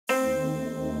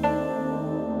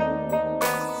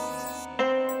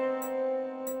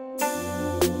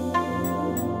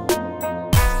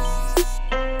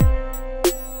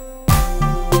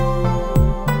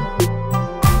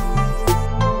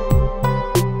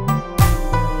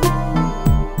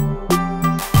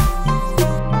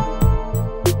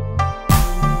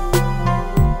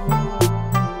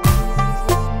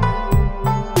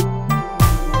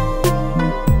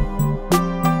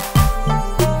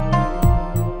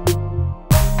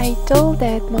I told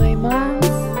that my mom's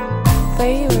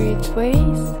favorite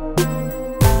vase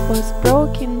was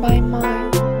broken by my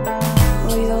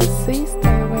little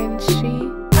sister when she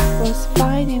was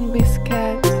fighting with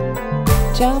cats,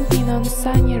 jumping on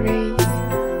sunny rays,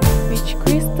 which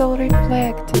crystal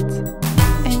reflected,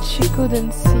 and she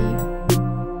couldn't see.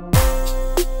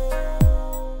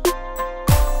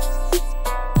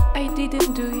 I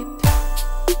didn't do it.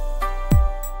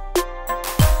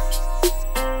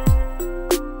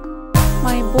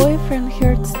 My boyfriend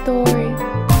heard story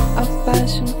of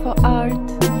passion for art.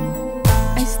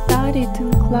 I studied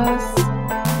in class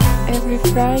every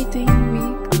Friday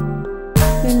week.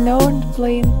 We learned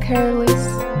playing careless,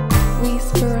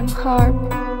 whisper and harp,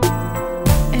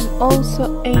 and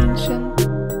also ancient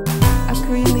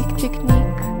acrylic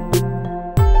technique.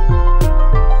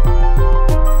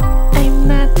 I'm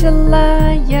not a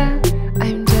liar,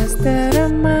 I'm just a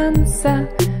romancer.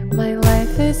 My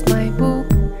life is my book,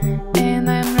 and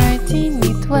I'm writing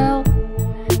it well.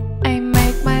 I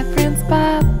make my friends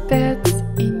puppets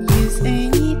and use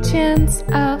any chance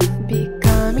of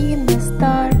becoming a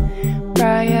star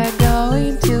prior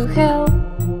going to hell.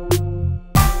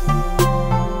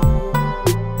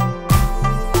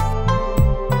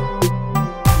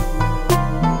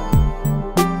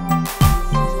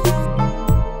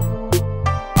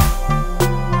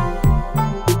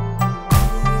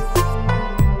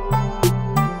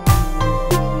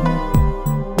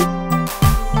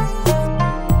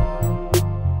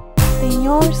 The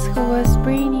nurse who was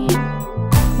bringing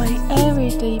my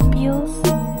everyday pills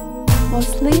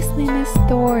was listening a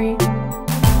story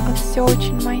of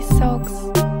searching my socks.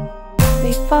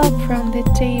 They fell from the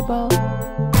table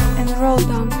and rolled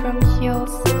down from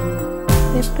heels.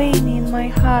 The pain in my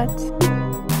heart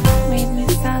made me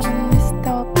suddenly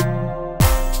stop.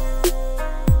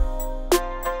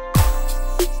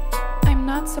 I'm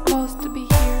not supposed to be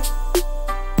here.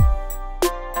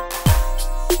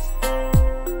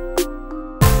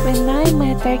 When I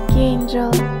met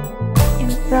Archangel in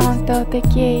front of the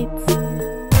gates,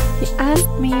 he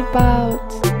asked me about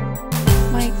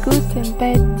my good and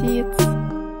bad deeds.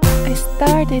 I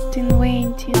started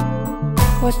inventing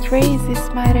what raises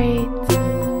my rate,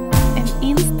 and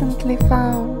instantly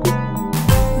found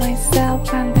myself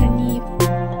underneath.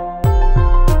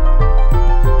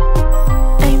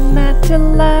 I'm not a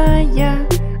liar,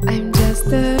 I'm just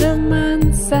a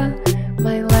romancer.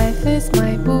 My life is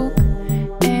my book,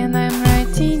 and I'm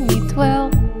writing it well.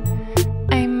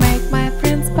 I make my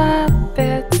friends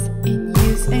puppets and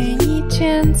use any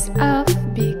chance of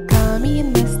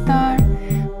becoming a star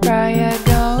prior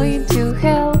going to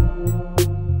hell.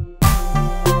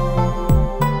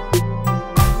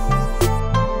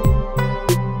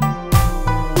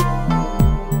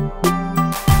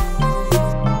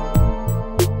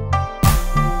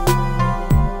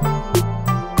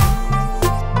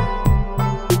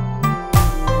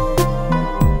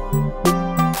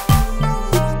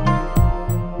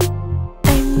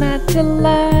 I'm not a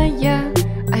liar,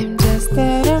 I'm just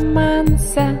a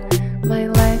romancer. My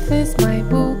life is my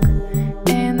book,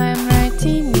 and I'm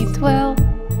writing it well.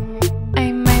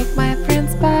 I make my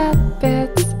friends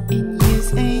puppets and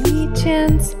use any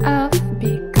chance of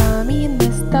becoming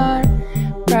a star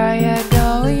prior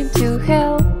going to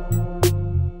hell.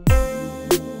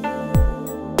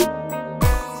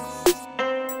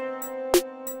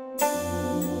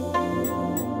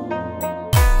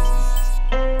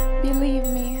 Believe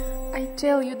me, I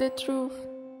tell you the truth.